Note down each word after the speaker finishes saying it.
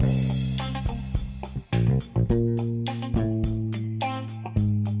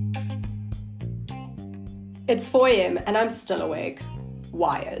It's 4 a.m. and I'm still awake,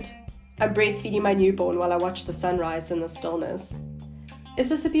 wired. I'm breastfeeding my newborn while I watch the sunrise in the stillness. Is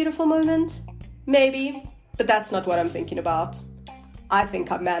this a beautiful moment? Maybe, but that's not what I'm thinking about. I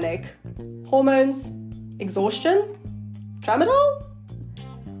think I'm manic. Hormones? Exhaustion? Tramadol?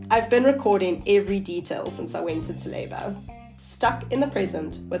 I've been recording every detail since I went into labor, stuck in the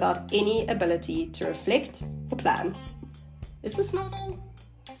present without any ability to reflect or plan. Is this normal?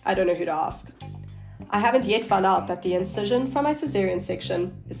 I don't know who to ask. I haven't yet found out that the incision from my cesarean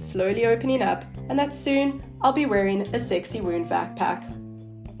section is slowly opening up and that soon I'll be wearing a sexy wound backpack.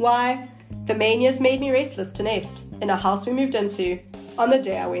 Why? The mania's made me restless to nest in a house we moved into on the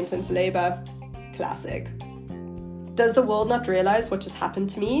day I went into labor. Classic. Does the world not realize what just happened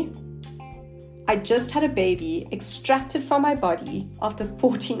to me? I just had a baby extracted from my body after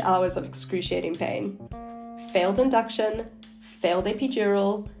 14 hours of excruciating pain. Failed induction, failed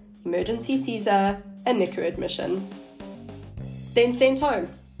epidural, emergency Caesar, and NICU admission. Then sent home,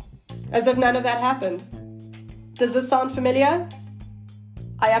 as if none of that happened. Does this sound familiar?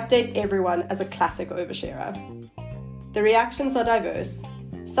 I update everyone as a classic oversharer. The reactions are diverse.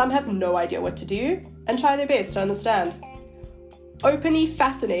 Some have no idea what to do and try their best to understand. Openly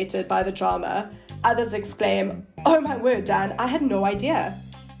fascinated by the drama, others exclaim, "Oh my word, Dan, I had no idea."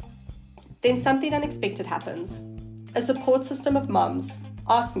 Then something unexpected happens. A support system of mums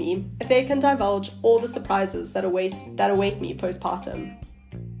ask me if they can divulge all the surprises that await me postpartum.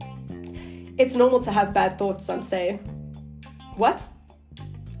 It's normal to have bad thoughts, some say. What?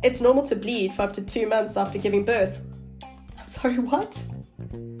 It's normal to bleed for up to 2 months after giving birth. I'm sorry, what?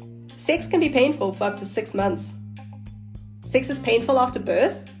 Sex can be painful for up to 6 months. Sex is painful after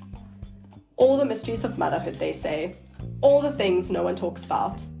birth? All the mysteries of motherhood, they say. All the things no one talks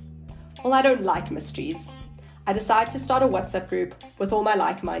about. Well, I don't like mysteries. I decide to start a WhatsApp group with all my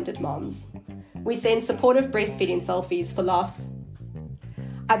like-minded moms. We send supportive breastfeeding selfies for laughs.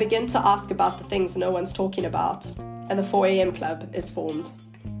 I begin to ask about the things no one's talking about, and the 4 a.m. club is formed.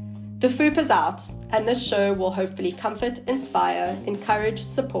 The FOOP is out, and this show will hopefully comfort, inspire, encourage,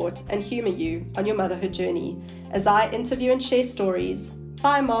 support, and humour you on your motherhood journey as I interview and share stories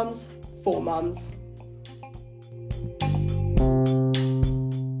by moms for moms.